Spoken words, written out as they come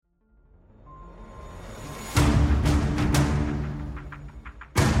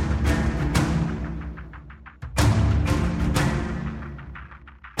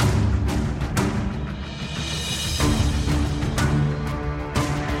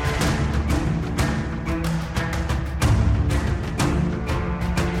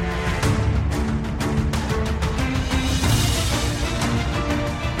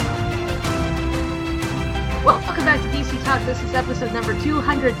episode number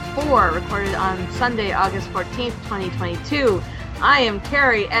 204, recorded on Sunday, August 14th, 2022. I am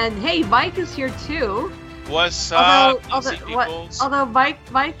Carrie, and hey, Mike is here too. What's up, although Mike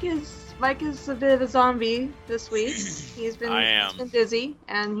is a bit of a zombie this week. He's been busy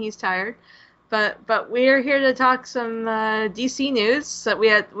and he's tired. But we're here to talk some DC news. So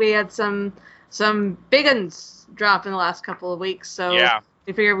we had some big uns drop in the last couple of weeks. So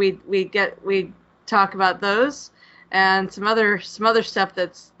we figured we'd talk about those and some other stuff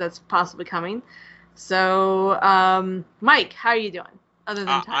that's possibly coming. So Mike, how are you doing? Other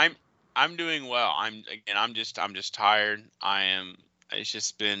than tired? I'm doing well. I'm just tired. It's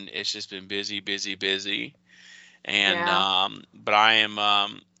just been busy, and but I am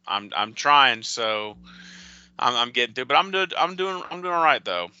I'm trying, so I'm getting through. But I'm doing all right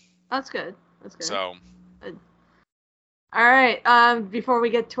though. That's good. So. Good. All right. Before we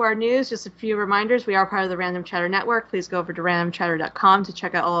get to our news, just a few reminders. We are part of the Random Chatter Network. Please go over to randomchatter.com to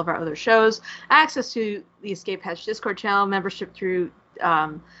check out all of our other shows, access to the Escape Hatch Discord channel, membership through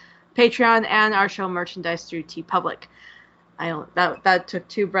Patreon, and our show merchandise through TeePublic. That took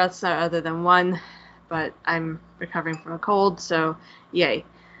two breaths other than one, but I'm recovering from a cold, so yay.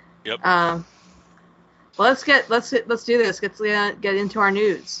 Yep. Well, let's do this. Let's get into our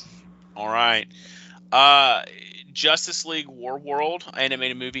news. All right. Justice League War World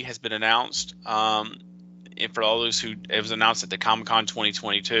animated movie has been announced. And for all those who, it was announced at the Comic-Con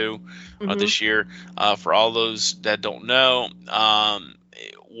 2022 this year. For all those that don't know,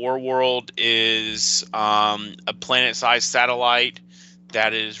 War World is a planet-sized satellite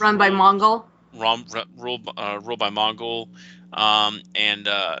that is ruled by Mongol. Ruled by Mongol, and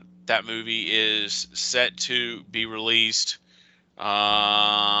that movie is set to be released.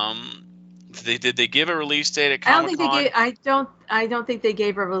 Did they give a release date at Comic-Con? I don't think they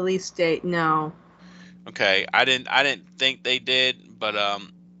gave a release date. No. Okay, I didn't think they did, but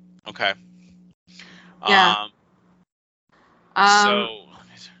okay. Yeah. So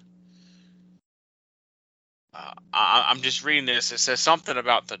I'm just reading this. It says something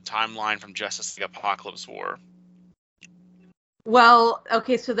about the timeline from Justice League Apocalypse War. Well,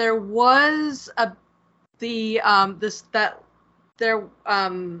 okay, so there was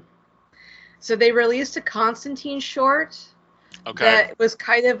so they released a Constantine short that was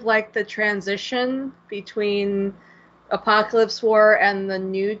kind of like the transition between Apocalypse War and the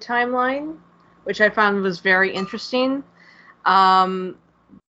new timeline, which I found was very interesting.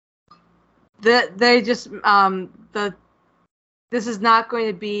 This is not going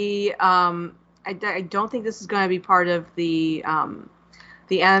to be I don't think this is going to be part of the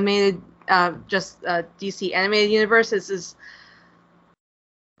animated DC animated universe. This is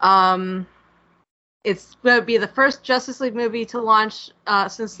it's going to be the first Justice League movie to launch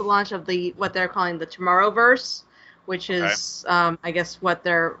since the launch of what they're calling the Tomorrowverse, which is I guess what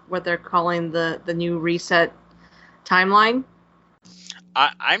they're calling the new reset timeline.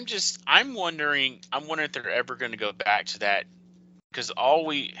 I'm wondering if they're ever going to go back to that, because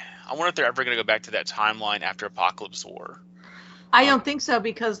I wonder if they're ever going to go back to that timeline after Apocalypse War. I don't think so,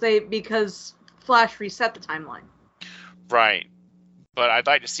 because Flash reset the timeline. Right. But I'd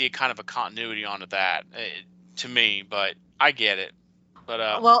like to see a kind of a continuity onto that, to me. But I get it.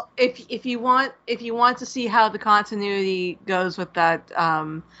 But well, if you want to see how the continuity goes with that,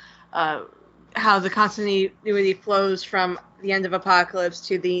 how the continuity flows from the end of Apocalypse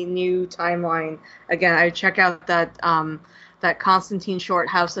to the new timeline, again, I would check out that Constantine short,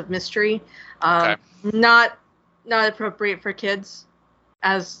 House of Mystery. Not appropriate for kids,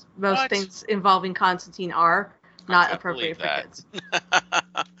 as most things involving Constantine are. Not appropriate for kids.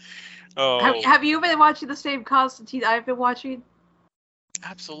 Oh. Have you been watching the same Constantine I've been watching?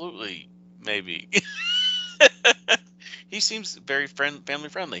 Absolutely, maybe. He seems very family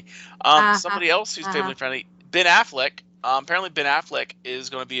friendly. Somebody else who's family friendly, Ben Affleck. Apparently, Ben Affleck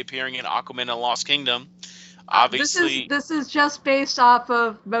is going to be appearing in Aquaman and the Lost Kingdom. Obviously, this is just based off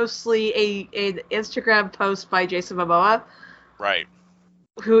of mostly an Instagram post by Jason Momoa. Right.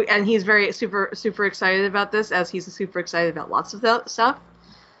 And he's very super excited about this, as he's super excited about lots of stuff.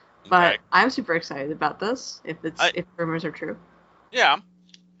 But I'm super excited about this, if rumors are true. Yeah.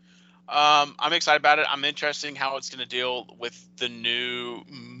 I'm excited about it. I'm interested in how it's going to deal with the new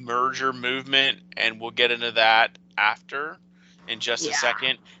merger movement, and we'll get into that after in just a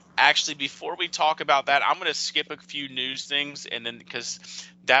second. Actually, before we talk about that, I'm going to skip a few news things, and then because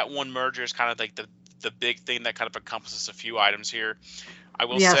that one merger is kind of like the big thing that kind of encompasses a few items here. I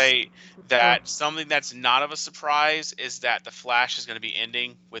will say that something that's not of a surprise is that The Flash is going to be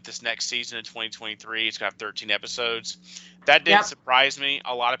ending with this next season in 2023. It's going to have 13 episodes. That didn't surprise me.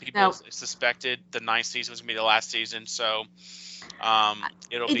 A lot of people suspected the 9th season was going to be the last season. So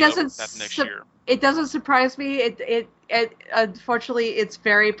It'll it be over doesn't next year. It doesn't surprise me. It unfortunately it's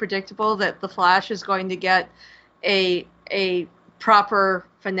very predictable that the Flash is going to get a proper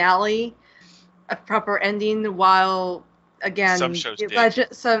finale, a proper ending, while again some shows did.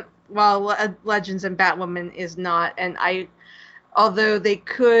 Legends and Batwoman is not. And although they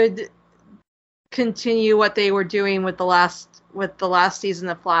could continue what they were doing with the last season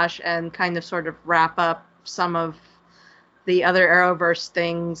of Flash and kind of sort of wrap up some of the other Arrowverse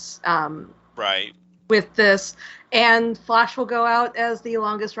things, right, with this, and Flash will go out as the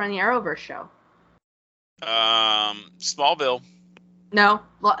longest running Arrowverse show. Smallville. No,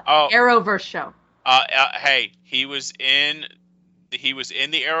 Arrowverse show. Hey, he was in the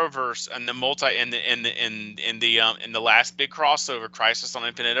Arrowverse and the in the last big crossover, Crisis on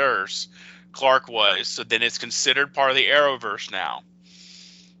Infinite Earths. Clark was, so then it's considered part of the Arrowverse now.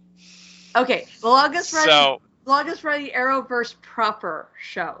 Okay, the longest running Arrowverse proper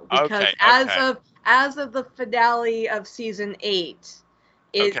show, because as of the finale of season 8,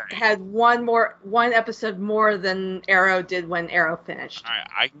 it had one episode more than Arrow did when Arrow finished. All right,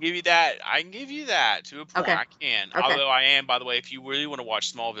 I can give you that to a point. Okay. I can. Okay. Although I am, by the way, if you really want to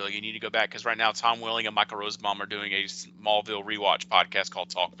watch Smallville, you need to go back, because right now Tom Welling and Michael Rosenbaum are doing a Smallville rewatch podcast called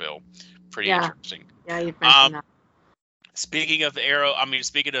Talkville. Pretty interesting. Yeah, you've mentioned that. Speaking of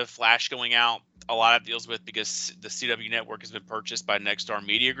Flash going out, a lot of deals with, because the CW network has been purchased by Nexstar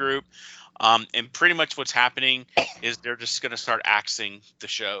Media Group, and pretty much what's happening is they're just going to start axing the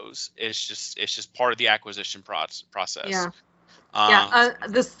shows. It's just part of the acquisition process. Yeah.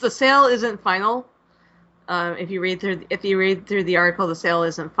 The sale isn't final. If you read through the article, the sale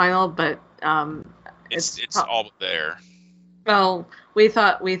isn't final, but it's all but there. Well, we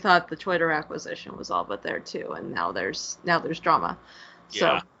thought the Twitter acquisition was all but there too, and now there's drama.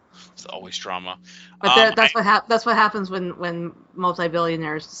 Yeah, so it's always drama. But that's what happens when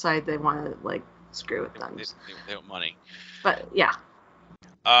multi-billionaires decide they want to screw with things. They want money. But yeah.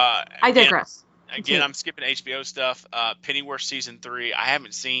 I digress. Again, I'm skipping HBO stuff. Pennyworth season 3. I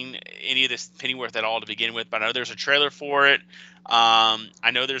haven't seen any of this Pennyworth at all to begin with, but I know there's a trailer for it. I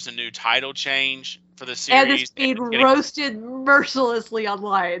know there's a new title change for the series. And it's being roasted mercilessly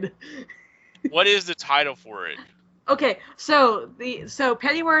online. What is the title for it? Okay, so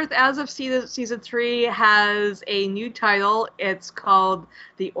Pennyworth, as of season 3, has a new title. It's called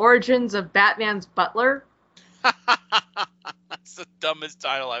The Origins of Batman's Butler. That's the dumbest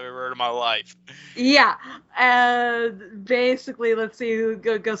title I've ever heard in my life. Yeah, and basically, let's see who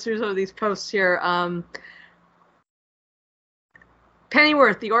goes through some of these posts here.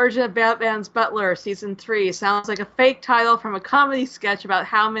 Pennyworth, The Origin of Batman's Butler, Season 3. Sounds like a fake title from a comedy sketch about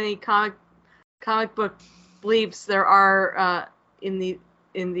how many comic book bleeps there are in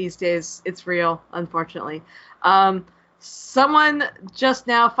these days. It's real, unfortunately. Someone just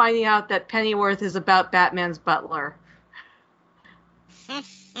now finding out that Pennyworth is about Batman's butler.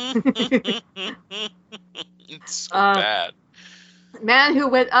 It's so bad. Man who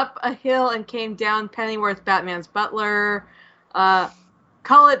went up a hill and came down Pennyworth, Batman's butler.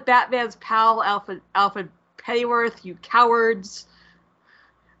 Call it Batman's pal, Alfred Pennyworth, you cowards.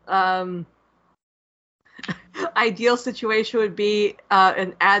 Ideal situation would be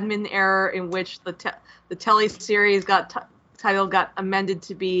an admin error in which the teleseries title got amended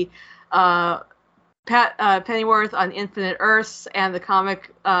to be Pennyworth on Infinite Earths, and the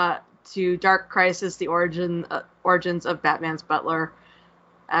comic to Dark Crisis: The Origins of Batman's Butler.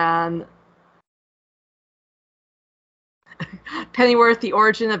 And Pennyworth: The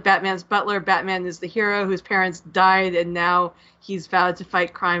Origin of Batman's Butler. Batman is the hero whose parents died, and now he's vowed to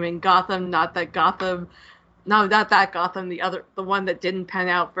fight crime in Gotham. Not that Gotham, the one that didn't pan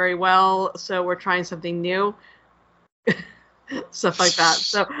out very well. So we're trying something new. Stuff like that.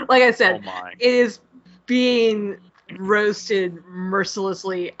 So, like I said, it is being roasted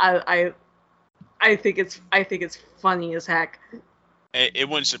mercilessly. I think it's funny as heck. It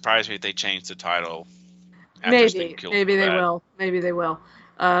wouldn't surprise me if they changed the title. Maybe they will.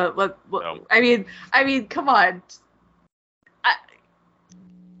 But no. I mean, come on.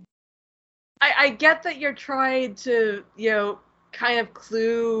 I get that you're trying to, kind of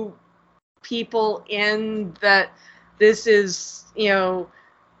clue people in that this is, the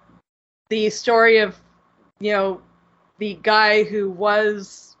story of, the guy who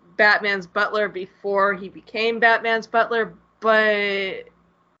was Batman's butler before he became Batman's butler, but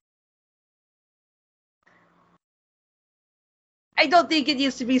I don't think it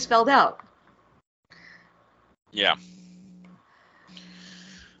needs to be spelled out. Yeah.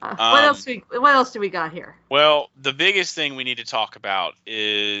 What else do we got here? Well, the biggest thing we need to talk about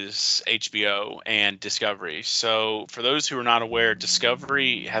is HBO and Discovery. So, for those who are not aware,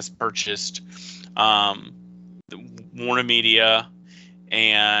 Discovery has purchased Warner Media,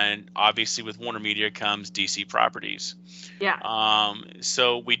 and obviously with Warner Media comes DC Properties. Yeah.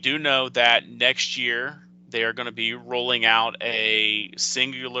 So we do know that next year they are going to be rolling out a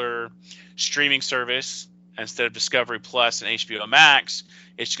singular streaming service instead of Discovery Plus and HBO Max.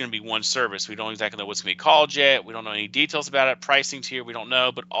 It's going to be one service. We don't exactly know what's going to be called yet. We don't know any details about it. Pricing tier, we don't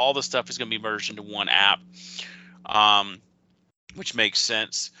know, but all the stuff is going to be merged into one app, which makes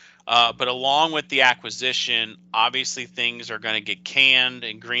sense. But along with the acquisition, obviously things are going to get canned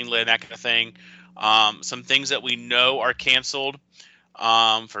and greenlit, that kind of thing. Some things that we know are canceled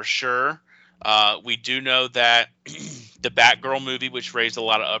for sure. We do know that the Batgirl movie, which raised a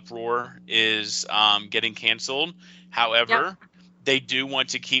lot of uproar, is getting canceled. However, they do want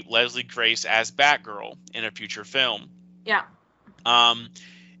to keep Leslie Grace as Batgirl in a future film. Yeah. And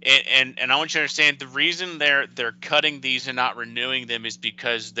I want you to understand the reason they're cutting these and not renewing them is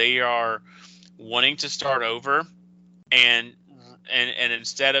because they are wanting to start over, and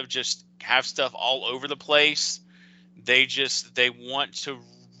instead of just have stuff all over the place, they want to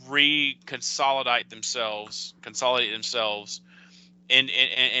consolidate themselves and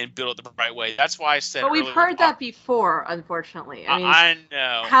build it the right way. That's why I said. But we've heard that before, unfortunately. I mean, I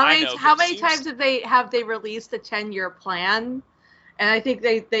know. How many times have they released a 10-year plan? And I think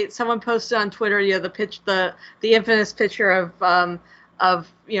someone posted on Twitter, the infamous picture of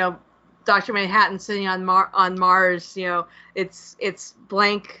Dr. Manhattan sitting on Mars. It's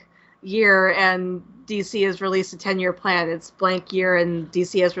blank year and DC has released a 10-year plan. It's blank year and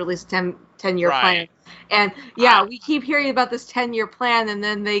DC has released a 10-year plan. And we keep hearing about this 10-year plan, and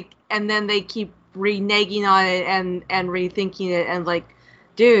then they keep reneging on it and rethinking it, and like,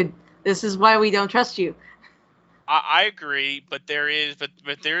 dude, this is why we don't trust you. I agree, but there is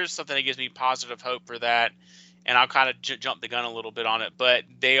something that gives me positive hope for that, and I'll kind of jump the gun a little bit on it. But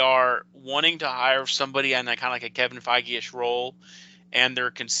they are wanting to hire somebody in that kind of like a Kevin Feige-ish role, and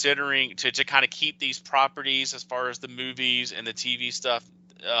they're considering to kind of keep these properties as far as the movies and the TV stuff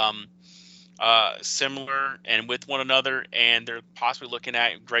similar and with one another, and they're possibly looking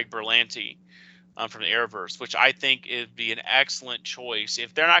at Greg Berlanti from the Arrowverse, which I think would be an excellent choice.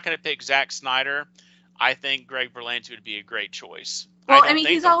 If they're not going to pick Zack Snyder, I think Greg Berlanti would be a great choice. Well, I mean,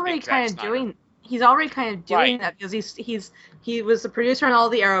 he's already kind of doing Right. that because he was the producer on all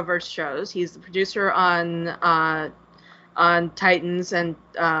the Arrowverse shows. He's the producer on Titans and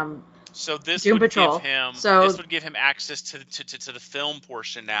so this Doom would Patrol. This would give him access to the film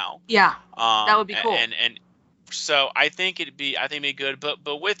portion now. Yeah, that would be cool. And so I think it'd be good.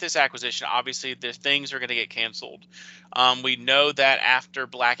 But with this acquisition, obviously, the things are going to get canceled. We know that after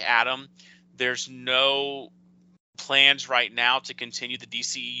Black Adam, there's no plans right now to continue the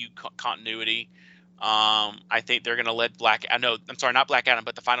DCEU continuity. I think they're going to let not Black Adam,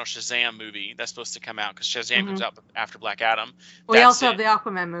 but the final Shazam movie that's supposed to come out, because Shazam comes out after Black Adam. We also have the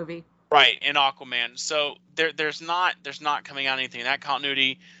Aquaman movie. Right, and Aquaman. So there's not coming out anything in that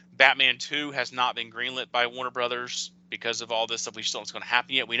continuity. Batman 2 has not been greenlit by Warner Brothers because of all this stuff. We still don't know what's going to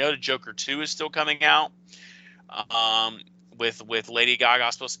happen yet. We know the Joker 2 is still coming out. With Lady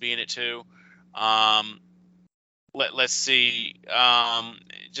Gaga supposed to be in it too. Let's see.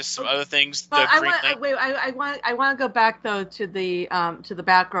 Just some other things. Well, I want to go back though to the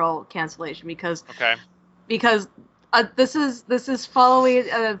Batgirl cancellation because this is following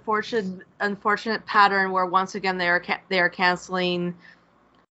an unfortunate pattern where once again they are canceling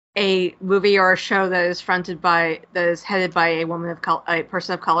a movie or a show that is headed by a woman of color, a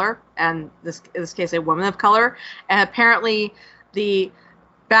person of color, and in this case a woman of color. And apparently the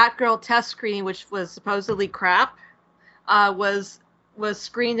Batgirl test screening, which was supposedly crap, was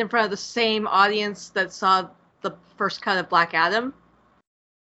screened in front of the same audience that saw the first cut of Black Adam.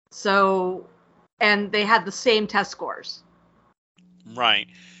 So, and they had the same test scores. Right.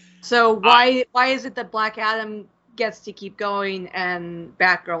 So why is it that Black Adam gets to keep going and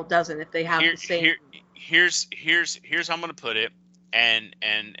Batgirl doesn't if they have the same? Here's how I'm going to put it, and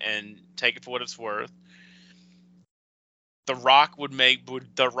take it for what it's worth. The Rock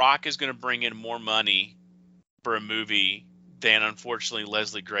is going to bring in more money for a movie than unfortunately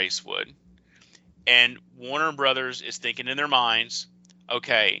Leslie Grace would. And Warner Brothers is thinking in their minds,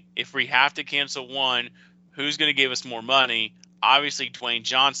 okay, if we have to cancel one, who's going to give us more money? Obviously Dwayne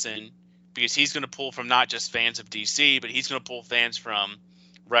Johnson, because he's going to pull from not just fans of DC, but he's going to pull fans from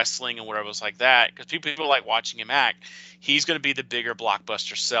wrestling and whatever else like that, because people like watching him act. He's going to be the bigger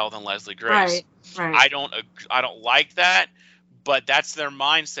blockbuster sell than Leslie Grace. Right. I don't like that, But that's their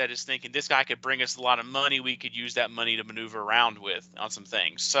mindset, is thinking this guy could bring us a lot of money. We could use that money to maneuver around with on some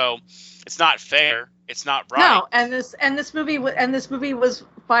things. So it's not fair. It's not right. No, and this movie was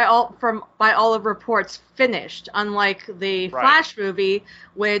by all of reports finished, unlike the Flash movie,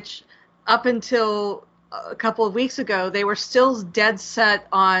 which up until a couple of weeks ago they were still dead set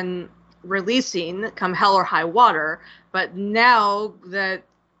on releasing come hell or high water. But now that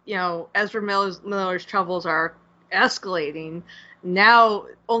Ezra Miller's troubles are escalating,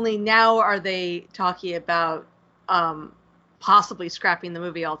 only now are they talking about possibly scrapping the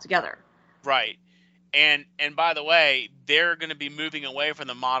movie altogether. Right. And by the way, they're going to be moving away from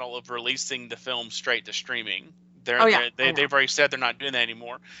the model of releasing the film straight to streaming. They've already said they're not doing that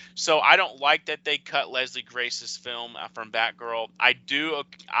anymore. So I don't like that they cut Leslie Grace's film from Batgirl. I do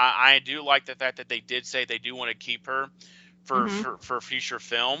like the fact that they did say they do want to keep her for future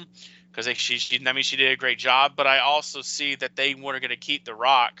film, because she did a great job. But I also see that they were going to keep The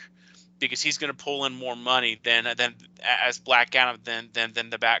Rock, because he's going to pull in more money than as Black Adam than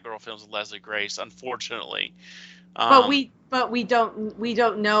the Batgirl films with Leslie Grace, unfortunately. But we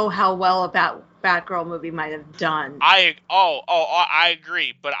don't know how well a Batgirl movie might have done. I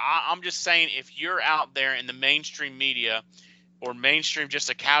agree, but I'm just saying, if you're out there in the mainstream media or mainstream, just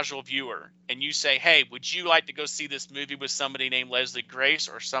a casual viewer, and you say, hey, would you like to go see this movie with somebody named Leslie Grace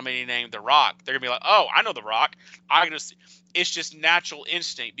or somebody named The Rock? They're gonna be like, oh, I know The Rock. It's just natural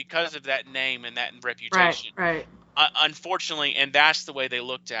instinct because of that name and that reputation. Right. Unfortunately, and that's the way they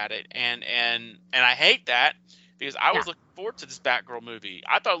looked at it, and I hate that, because I was looking forward to this Batgirl movie.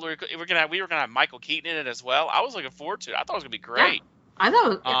 I thought we were gonna have Michael Keaton in it as well. I was looking forward to it. I thought it was gonna be great. Yeah. I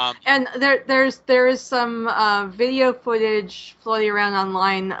know, and there is some video footage floating around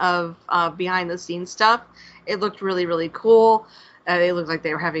online of behind the scenes stuff. It looked really, really cool. They looked like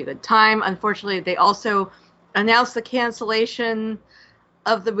they were having a good time. Unfortunately, they also announced the cancellation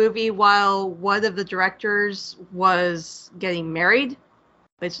of the movie while one of the directors was getting married,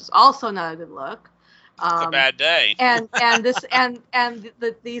 which is also not a good look. It's a bad day.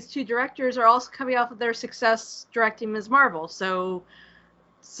 These two directors are also coming off of their success directing Ms. Marvel. So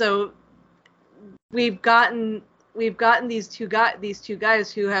we've gotten these two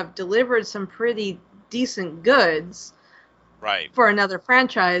guys who have delivered some pretty decent goods, right, for another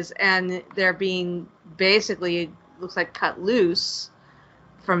franchise, and they're being basically, looks like, cut loose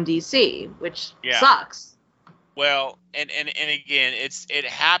from DC, which sucks. Well, and again, it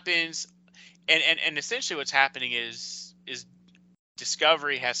happens, and essentially what's happening is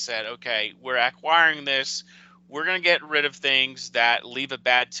Discovery has said, okay, we're acquiring this. We're going to get rid of things that leave a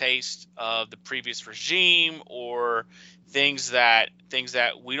bad taste of the previous regime, or things that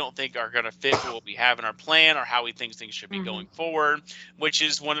we don't think are going to fit what we have in our plan, or how we think things should be going forward, which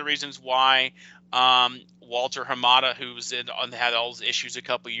is one of the reasons why Walter Hamada, had all those issues a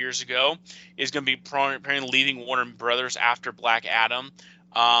couple years ago, is going to be apparently leaving Warner Brothers after Black Adam.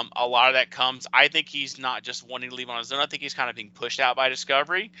 A lot of that comes, I think he's not just wanting to leave on his own. I think he's kind of being pushed out by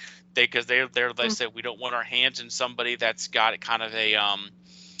Discovery, because they said, we don't want our hands in somebody that's got kind of a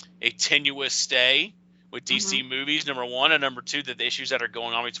tenuous stay with DC movies, number one, and number two, that the issues that are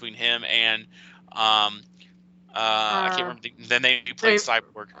going on between him and I can't remember the name he played,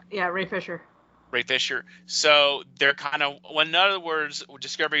 Cyborg. Yeah, Ray Fisher. So they're kind of, well, in other words,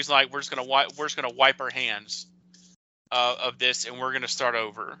 Discovery's like, we're just gonna wipe our hands of this, and we're gonna start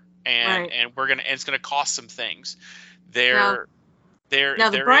over, and it's gonna cost some things.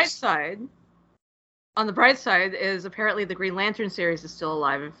 On the bright side is, apparently the Green Lantern series is still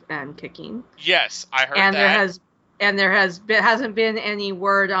alive and kicking. Yes, I heard that. There hasn't been any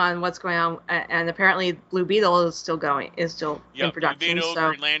word on what's going on, and apparently Blue Beetle is still in production. Blue Beetle,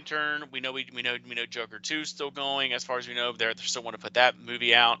 Green Lantern. We know Joker 2 is still going. As far as we know, they still want to put that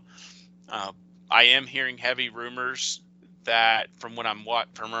movie out. I am hearing heavy rumors that, from what I'm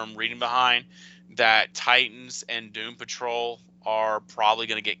reading behind, that Titans and Doom Patrol are probably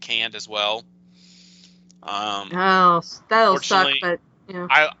going to get canned as well. That'll suck, but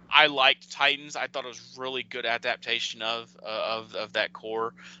I liked Titans. I thought it was really good adaptation of that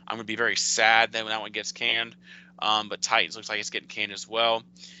core. I'm gonna be very sad that when that one gets canned. But Titans looks like it's getting canned as well.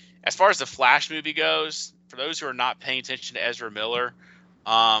 As far as the Flash movie goes, for those who are not paying attention to Ezra Miller,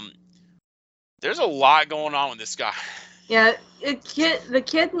 there's a lot going on with this guy. Yeah, the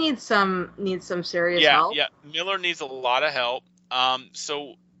kid needs some serious help. Yeah, Miller needs a lot of help.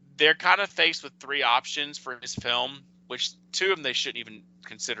 So they're kind of faced with three options for his film, which two of them they shouldn't even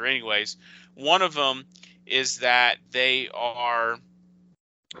consider anyways. One of them is that they want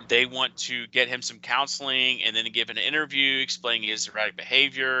to get him some counseling and then give an interview explaining his erratic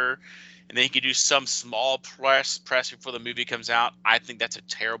behavior. and then he could do some small press before the movie comes out, I think that's a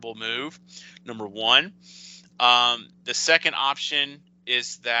terrible move. Number one. The second option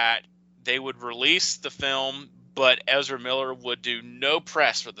is that they would release the film, but Ezra Miller would do no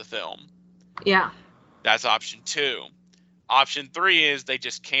press for the film. Yeah. That's option 2. Option 3 is they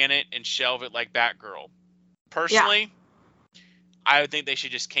just can it and shelve it like Batgirl. Personally, I would think they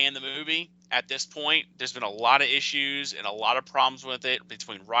should just can the movie at this point. There's been a lot of issues and a lot of problems with it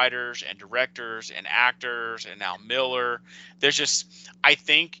between writers and directors and actors and now Miller. I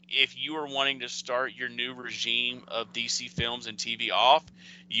think if you are wanting to start your new regime of DC films and TV off,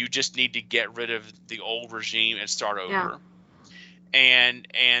 you just need to get rid of the old regime and start over. Yeah. And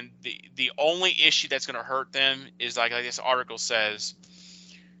the only issue that's going to hurt them is like this article says,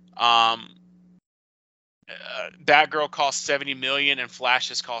 Batgirl cost $70 million and Flash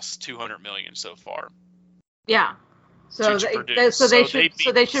has cost $200 million so far. Yeah. So they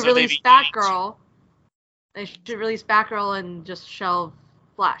should release Batgirl. They should release Batgirl and just shelve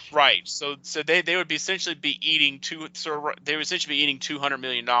Flash. Right. So they would essentially be eating $200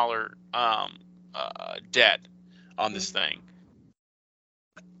 million debt on this thing.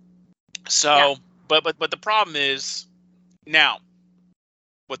 So, but the problem is now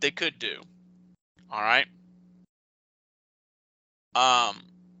what they could do. All right. I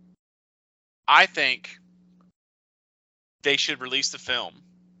think they should release the film.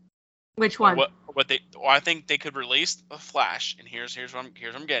 Which one? I think they could release the Flash, and here's what I'm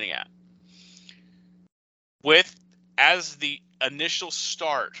getting at. As the initial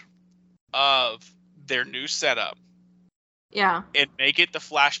start of their new setup. Yeah. And make it the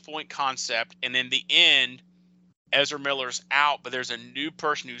Flashpoint concept, and in the end, Ezra Miller's out, but there's a new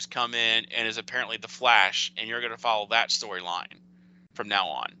person who's come in and is apparently the Flash, and you're going to follow that storyline from now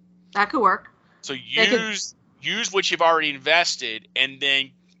on. That could work. So use what you've already invested, and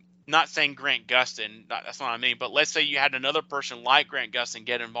then not saying Grant Gustin, that's not what I mean, but let's say you had another person like Grant Gustin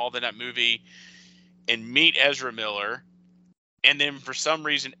get involved in that movie and meet Ezra Miller, and then for some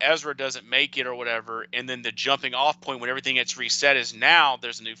reason Ezra doesn't make it or whatever, and then the jumping off point when everything gets reset is now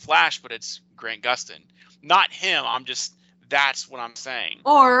there's a new Flash, but it's Grant Gustin. Not him. That's what I'm saying.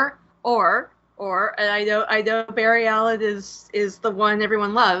 Or and I know Barry Allen is the one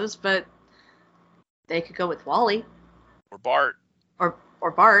everyone loves, but they could go with Wally. Or Bart. Or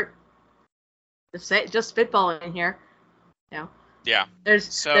Bart. Just spitballing here. Yeah.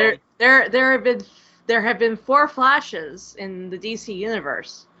 There have been 4 Flashes in the DC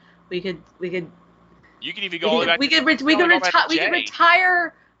universe. You can even go all the way back. We could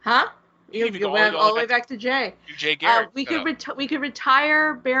retire. Huh? You can go all the way back to Jay. Jay Garrick. We could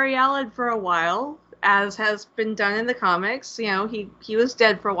retire Barry Allen for a while, as has been done in the comics. He was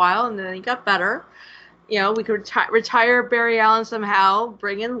dead for a while and then he got better. We could retire Barry Allen somehow,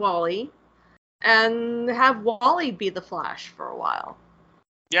 bring in Wally, and have Wally be the Flash for a while.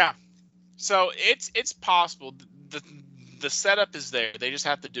 Yeah. So it's possible. The setup is there. They just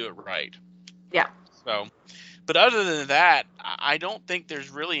have to do it right. Yeah. So, but other than that, I don't think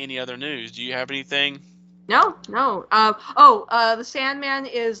there's really any other news. Do you have anything? No. The Sandman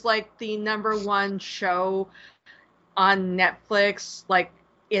is like the #1 show on Netflix, like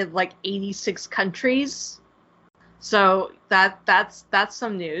in like 86 countries. So that's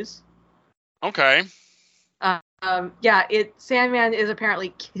some news. Okay. Sandman is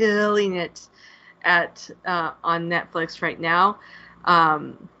apparently killing it on Netflix right now.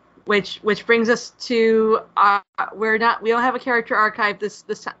 Which brings us to we don't have a character archive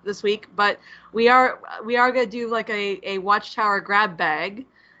this week, but we are gonna do like a Watchtower grab bag.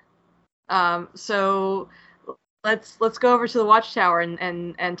 So let's go over to the Watchtower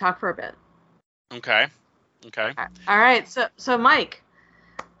and talk for a bit. Okay. All right. So Mike,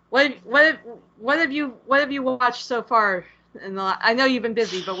 what have you watched so far? I know you've been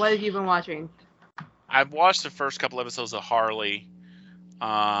busy, but what have you been watching? I've watched the first couple episodes of Harley.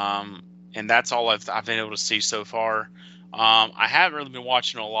 And that's all I've been able to see so far. I haven't really been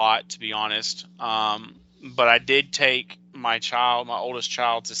watching a lot, to be honest. But I did take my oldest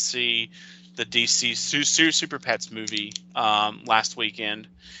child, to see the DC Super Pets movie last weekend,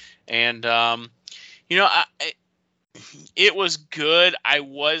 and it was good. I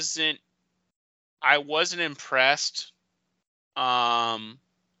wasn't impressed.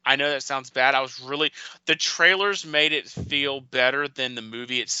 I know that sounds bad. The trailers made it feel better than the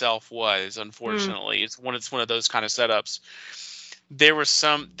movie itself was, unfortunately. It's one of those kind of setups. There were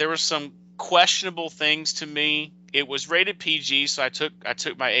some questionable things to me. It was rated PG, so I took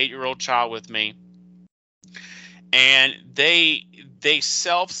my 8-year-old child with me. And they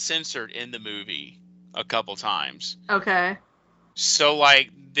self-censored in the movie a couple times. Okay. So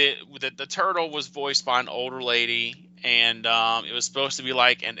like the turtle was voiced by an older lady, and it was supposed to be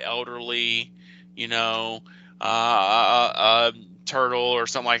like an elderly, you know, turtle or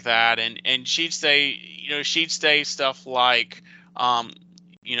something like that, and she'd say, stuff like,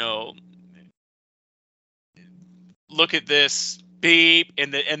 you know, look at this, beep,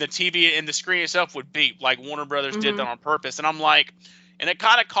 and the TV and the screen itself would beep, like Warner Brothers did that on purpose. And I'm like, and it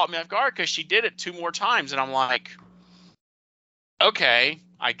kind of caught me off guard because she did it 2 more times, and I'm like, okay,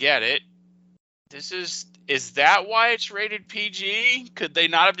 I get it. Is that why it's rated PG? Could they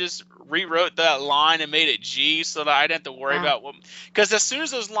not have just rewrote that line and made it G so that I didn't have to worry about what? Because as soon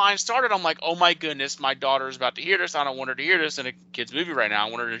as those lines started, I'm like, oh my goodness, my daughter is about to hear this. I don't want her to hear this in a kid's movie right now. I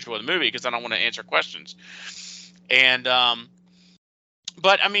want her to enjoy the movie because I don't want to answer questions. And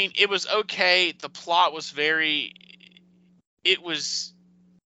but I mean, it was okay. The plot was it was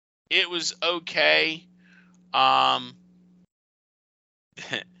okay.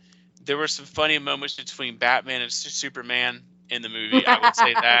 There were some funny moments between Batman and Superman in the movie. I would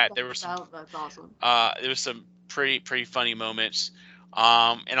say that there were some. That's awesome. There was some pretty funny moments,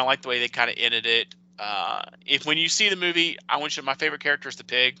 and I like the way they kind of ended it. When you see the movie, I want you. My favorite character is the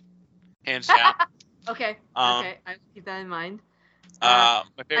pig, hands down. Okay. I keep that in mind. My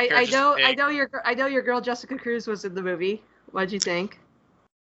favorite character is the pig. I know your girl Jessica Cruz was in the movie. What'd you think?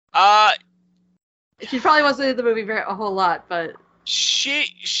 She probably wasn't in the movie a whole lot, but.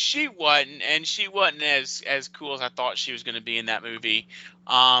 She wasn't, and she wasn't as cool as I thought she was going to be in that movie.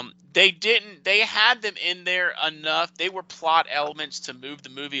 They had them in there enough. They were plot elements to move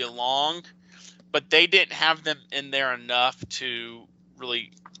the movie along, but they didn't have them in there enough to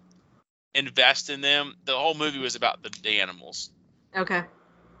really invest in them. The whole movie was about the animals. Okay.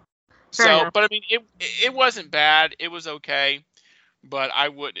 Fair enough. But I mean, it wasn't bad. It was okay. But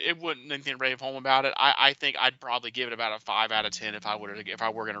it wouldn't anything rave home about it. I think I'd probably give it about a 5 out of 10 if I were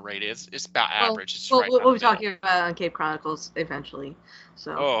going to rate it. It's about average. It's right. We'll be talking about on Cape Chronicles eventually.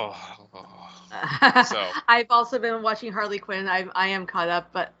 So. So. I've also been watching Harley Quinn. I am caught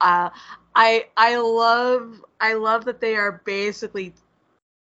up, but I love that they are basically.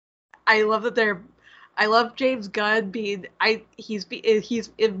 I love James Gunn he's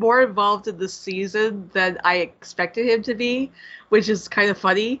more involved in this season than I expected him to be, which is kind of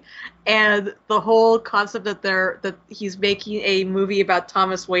funny. And the whole concept that he's making a movie about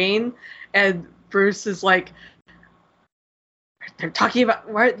Thomas Wayne, and Bruce is like, they're talking about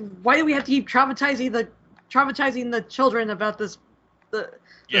why do we have to keep traumatizing the children about this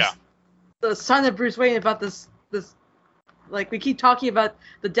the son of Bruce Wayne about this like we keep talking about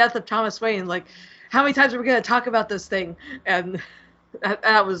the death of Thomas Wayne, like how many times are we going to talk about this thing? And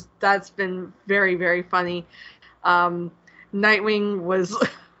that's been very, very funny. Nightwing was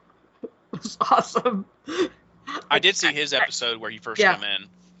awesome. I did see his episode where he first came in.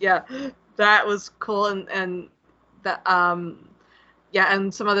 Yeah, that was cool, and that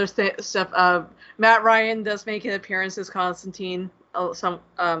and some other stuff. Matt Ryan does make an appearance as Constantine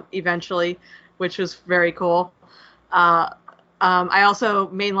eventually, which was very cool. I also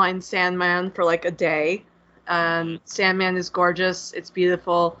mainlined Sandman for like a day. Sandman is gorgeous. It's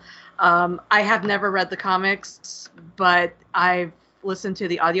beautiful. I have never read the comics, but I've listened to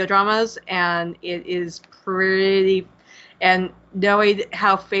the audio dramas, and it is pretty. And knowing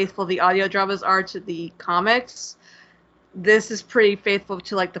how faithful the audio dramas are to the comics, this is pretty faithful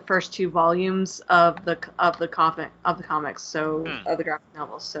to like the first 2 volumes of the comics, so of the graphic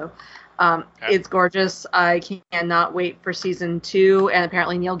novels. So. It's gorgeous. I cannot wait for season 2, and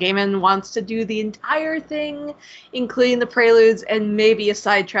apparently Neil Gaiman wants to do the entire thing, including the preludes and maybe a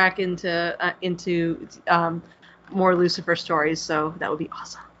sidetrack into more Lucifer stories. So that would be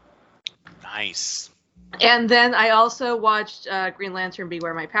awesome. Nice. And then I also watched Green Lantern: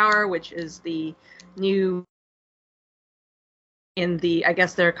 Beware My Power, which is the new in the, I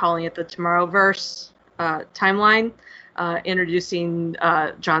guess they're calling it the Tomorrowverse timeline. Introducing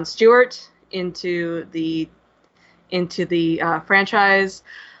Jon Stewart into the franchise.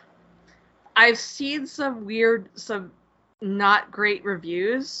 I've seen some not great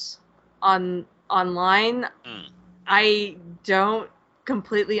reviews online. I don't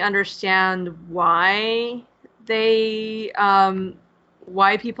completely understand why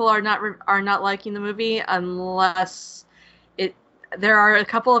why people are not liking the movie, unless there are a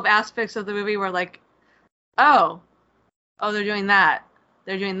couple of aspects of the movie where like, oh, they're doing that.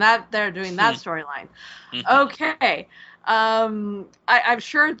 They're doing that storyline. Okay. I'm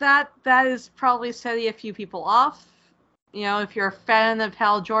sure that is probably setting a few people off. You know, if you're a fan of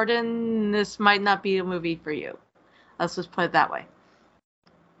Hal Jordan, this might not be a movie for you. Let's just put it that way.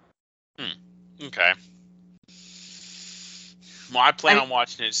 Okay. Well, I plan on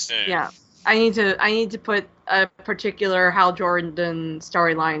watching it soon. Yeah, I need to put a particular Hal Jordan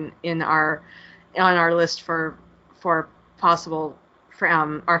storyline on our list for possible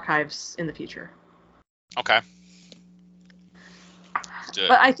archives in the future. Okay.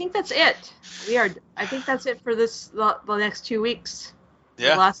 But I think that's it. I think that's it for the next 2 weeks.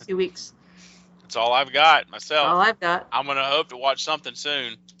 Yeah. The last 2 weeks. That's all I've got myself. All I've got. I'm gonna hope to watch something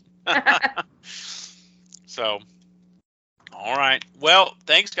soon. So, all right. Well,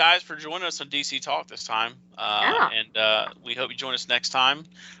 thanks guys for joining us on DC Talk this time. And we hope you join us next time.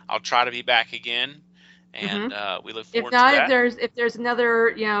 I'll try to be back again, and we look forward to that. If there's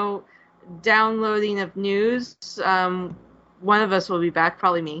another downloading of news, one of us will be back,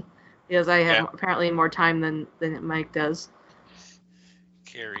 probably me, because I have apparently more time than Mike does.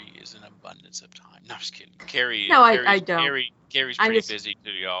 Carrie is an abundance of time. No, I'm just kidding. Carrie. No, I don't. Carrie's pretty busy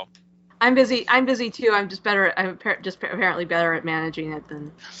too, y'all. I'm busy. I'm busy too. I'm just better. I'm just apparently better at managing it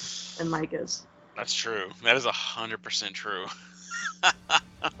than Mike is. That's true. That is 100% true.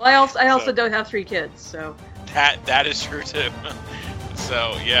 Well, I also don't have 3 kids, so. That is true too.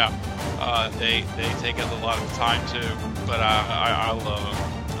 So yeah, they take up a lot of time too, but I love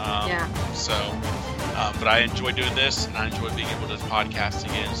them. But I enjoy doing this, and I enjoy being able to podcast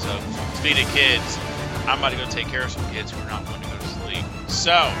again. So speaking of kids, I'm about to go take care of some kids who are not going to go to sleep.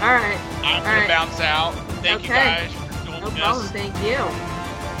 So all right, I'm gonna bounce out. Thank you guys for joining us. No problem. Thank you.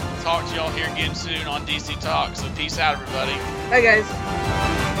 Talk to y'all here again soon on DC Talk. So peace out, everybody. Bye,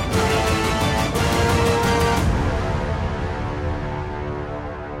 guys.